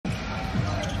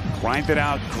Grinded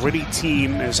out, gritty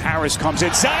team as Harris comes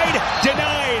inside.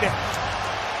 Denied.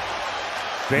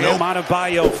 Bam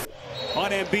Adebayo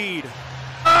on Embiid.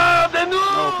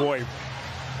 Oh boy.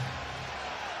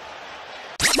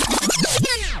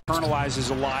 Internalizes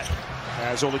a lot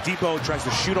as Oladipo tries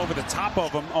to shoot over the top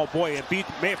of him. Oh boy, Embiid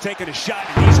may have taken a shot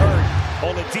and he's hurt.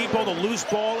 Oladipo, the loose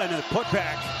ball and a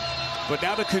putback. But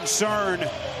now the concern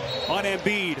on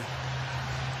Embiid.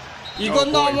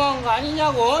 이건 너무한 거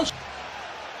아니냐고.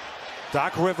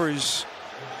 Doc Rivers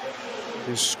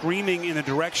is screaming in the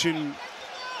direction.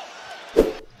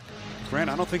 Grant,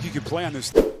 I don't think you can play on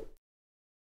this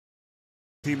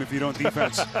team if you don't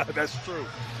defense. That's true.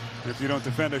 If you don't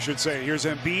defend, I should say. Here's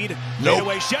Embiid. Nope.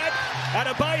 Fadeaway shot.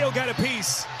 Adebayo got a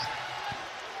piece.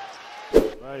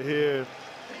 Right here,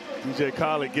 DJ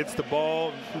Khaled gets the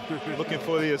ball, looking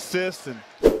for the assist.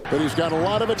 But he's got a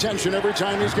lot of attention every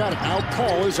time he's got it. Now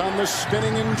Paul is on the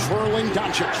spinning and twirling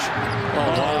Doncic.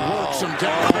 Works him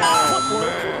down.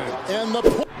 And the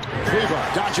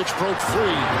Doncic broke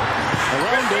free.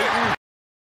 Around Ayton.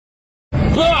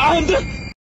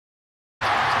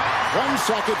 1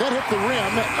 second, that hit the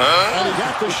rim, and he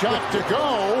got the shot to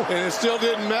go. And it still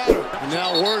didn't matter. And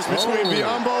now words between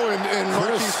Biyombo and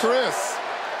Marquise Chris.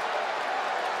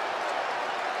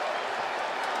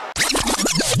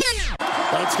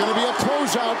 That's going to be a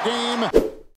closeout game.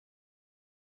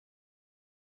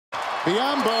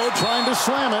 Biyombo trying to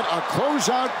slam it. A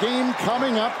closeout game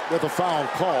coming up with a foul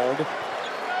called.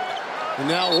 And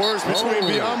now words between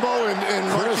Biyombo and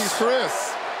Marquise Chris.